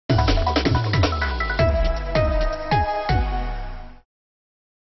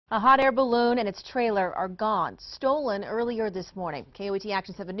A hot air balloon and its trailer are gone, stolen earlier this morning. KOAT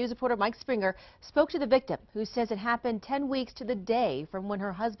Action 7 News reporter Mike Springer spoke to the victim, who says it happened 10 weeks to the day from when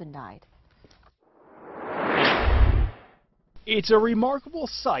her husband died. It's a remarkable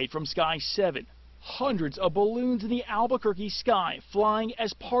sight from Sky 7. Hundreds of balloons in the Albuquerque sky flying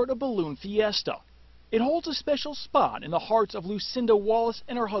as part of Balloon Fiesta. It holds a special spot in the hearts of Lucinda Wallace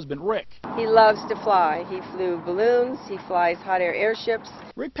and her husband Rick. He loves to fly. He flew balloons, he flies hot air airships.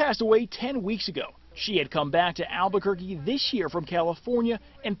 Rick passed away 10 weeks ago. She had come back to Albuquerque this year from California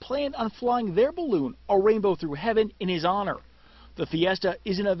and planned on flying their balloon, a rainbow through heaven, in his honor. The Fiesta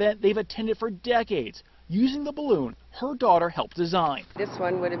is an event they've attended for decades, using the balloon her daughter helped design. This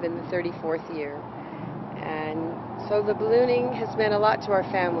one would have been the 34th year. And so the ballooning has meant a lot to our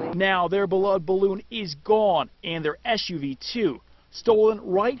family. Now their beloved balloon is gone, and their SUV too, stolen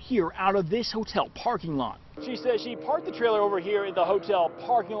right here out of this hotel parking lot. She says she parked the trailer over here in the hotel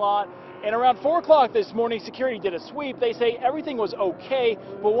parking lot, and around 4 o'clock this morning, security did a sweep. They say everything was okay,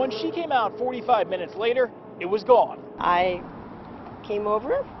 but when she came out 45 minutes later, it was gone.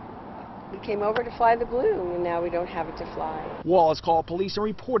 We came over to fly the balloon, and now we don't have it to fly. Wallace called police and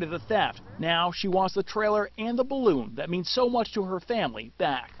reported the theft. Now she wants the trailer and the balloon that means so much to her family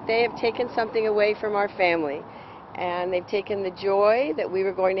back. They have taken something away from our family, and they've taken the joy that we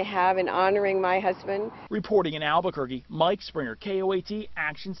were going to have in honoring my husband. Reporting in Albuquerque, Mike Springer, KOAT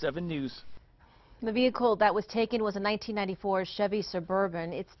Action 7 News. The vehicle that was taken was a 1994 Chevy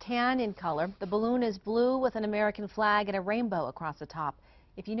Suburban. It's tan in color. The balloon is blue with an American flag and a rainbow across the top.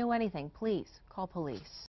 If you know anything, please call police.